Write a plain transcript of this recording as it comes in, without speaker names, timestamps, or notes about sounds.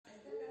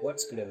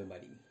What's good,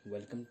 everybody?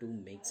 Welcome to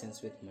Make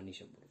Sense with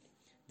Manish Abur.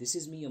 This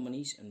is me, your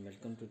Manish, and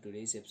welcome to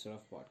today's episode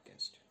of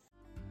podcast.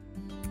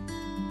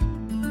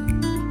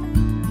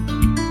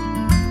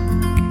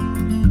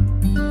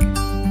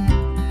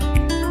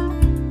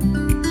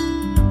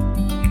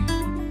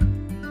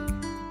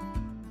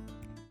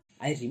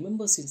 I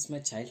remember since my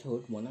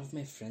childhood, one of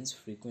my friends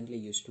frequently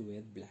used to wear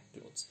black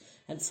clothes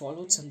and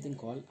followed something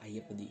called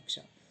Ayyappa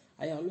Diksha.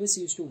 I always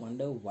used to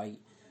wonder why.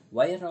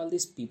 Why are all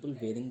these people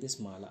wearing this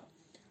mala?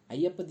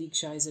 Ayyappa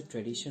Diksha is a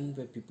tradition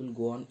where people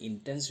go on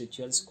intense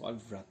rituals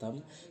called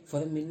Vratam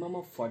for a minimum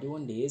of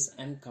 41 days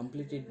and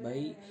complete it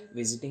by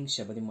visiting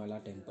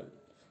Shabarimala temple.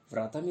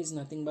 Vratam is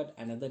nothing but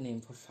another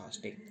name for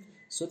fasting.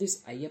 So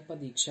this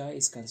Ayyappa Diksha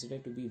is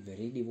considered to be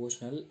very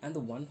devotional, and the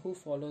one who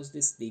follows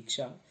this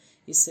Diksha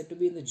is said to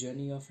be in the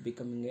journey of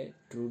becoming a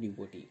true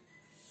devotee.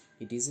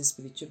 It is a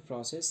spiritual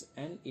process,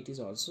 and it is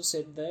also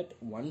said that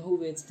one who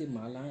wears the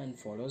mala and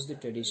follows the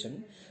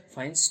tradition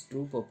finds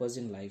true purpose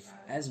in life,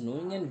 as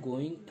knowing and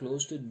going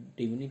close to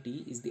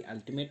divinity is the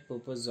ultimate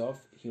purpose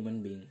of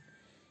human being.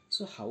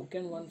 So how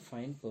can one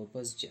find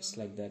purpose just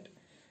like that?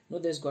 No,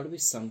 there's got to be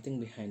something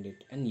behind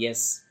it. And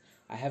yes,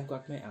 I have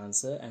got my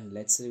answer, and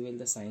let's reveal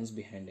the science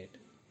behind it.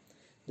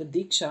 The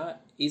Diksha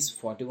is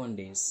 41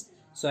 days.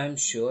 So I'm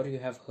sure you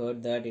have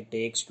heard that it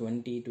takes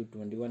 20 to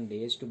 21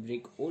 days to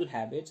break old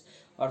habits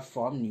or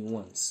form new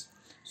ones.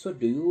 So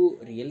do you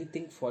really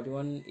think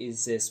 41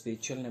 is a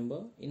spiritual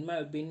number? In my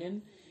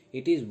opinion,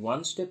 it is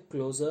one step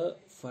closer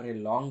for a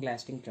long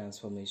lasting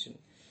transformation.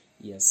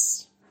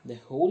 Yes, the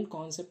whole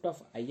concept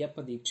of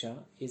Ayyappa Diksha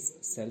is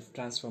self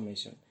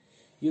transformation.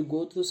 You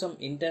go through some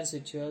intense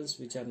rituals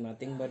which are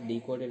nothing but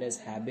decoded as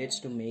habits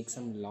to make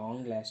some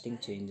long lasting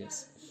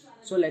changes.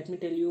 So let me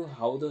tell you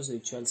how those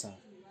rituals are.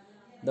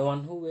 The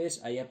one who wears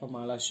Ayyappa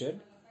Mala should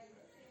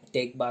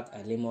take bath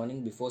early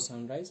morning before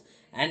sunrise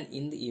and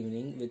in the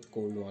evening with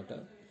cold water.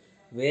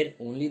 Wear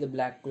only the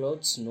black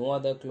clothes, no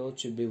other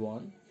clothes should be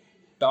worn.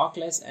 Talk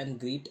less and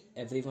greet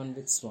everyone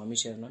with Swami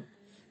Sharanam.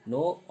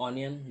 No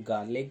onion,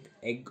 garlic,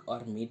 egg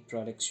or meat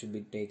products should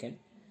be taken.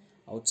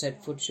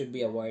 Outside food should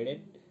be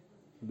avoided.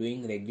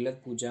 Doing regular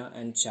puja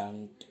and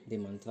chant the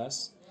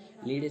mantras.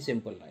 Lead a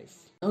simple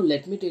life. Now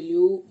let me tell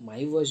you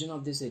my version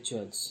of these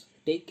rituals.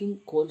 Taking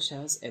cold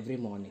showers every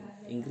morning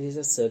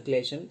increases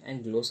circulation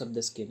and glows up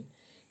the skin.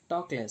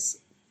 Talk less.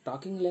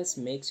 Talking less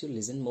makes you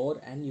listen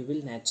more and you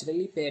will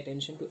naturally pay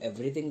attention to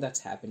everything that's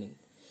happening.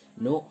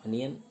 No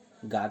onion,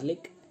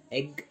 garlic,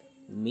 egg,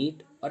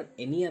 meat or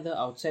any other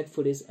outside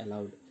food is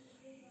allowed.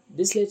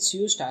 This lets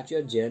you start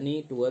your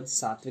journey towards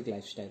Sattvic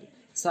lifestyle.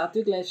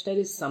 Sattvic lifestyle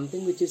is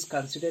something which is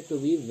considered to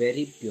be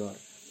very pure.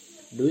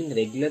 Doing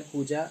regular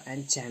puja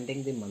and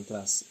chanting the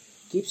mantras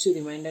keeps you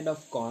reminded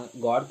of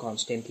God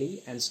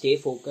constantly and stay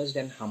focused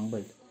and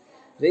humbled.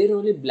 Wear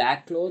only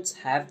black clothes,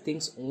 have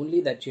things only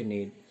that you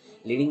need,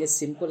 leading a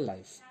simple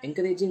life,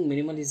 encouraging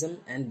minimalism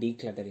and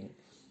decluttering.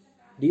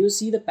 Do you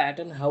see the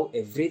pattern how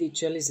every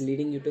ritual is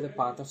leading you to the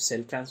path of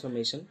self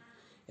transformation?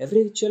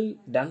 Every ritual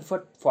done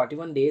for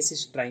 41 days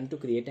is trying to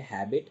create a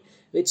habit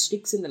which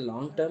sticks in the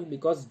long term,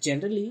 because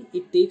generally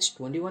it takes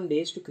 21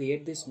 days to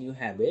create these new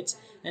habits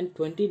and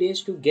 20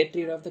 days to get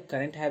rid of the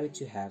current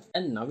habits you have.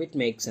 And now it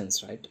makes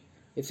sense, right?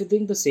 If you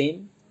think the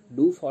same,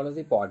 do follow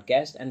the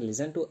podcast and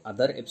listen to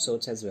other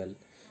episodes as well.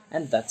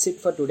 And that's it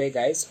for today,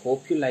 guys.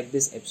 Hope you like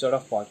this episode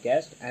of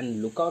podcast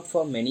and look out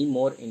for many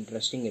more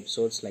interesting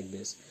episodes like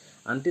this.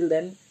 Until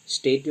then,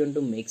 stay tuned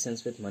to Make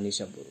Sense with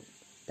Manish Aburu.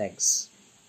 Thanks.